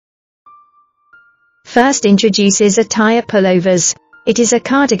First introduces Attire Pullovers. It is a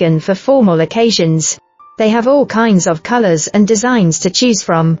cardigan for formal occasions. They have all kinds of colors and designs to choose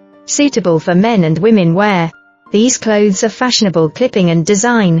from, suitable for men and women wear. These clothes are fashionable clipping and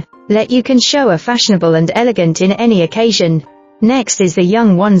design, let you can show a fashionable and elegant in any occasion. Next is the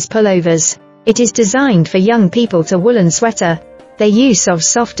young ones pullovers. It is designed for young people to woolen sweater. Their use of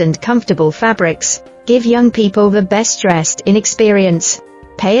soft and comfortable fabrics give young people the best dressed in experience.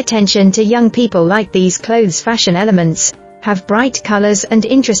 Pay attention to young people like these clothes. Fashion elements have bright colors and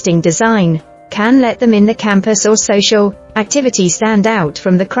interesting design, can let them in the campus or social activity stand out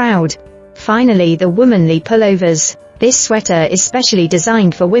from the crowd. Finally, the womanly pullovers. This sweater is specially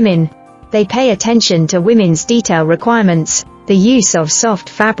designed for women. They pay attention to women's detail requirements. The use of soft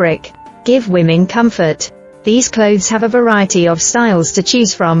fabric give women comfort. These clothes have a variety of styles to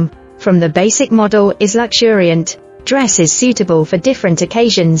choose from. The basic model is luxuriant. Dress is suitable for different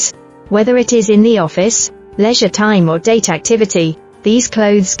occasions. Whether it is in the office, leisure time or date activity, these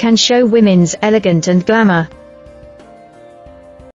clothes can show women's elegant and glamour.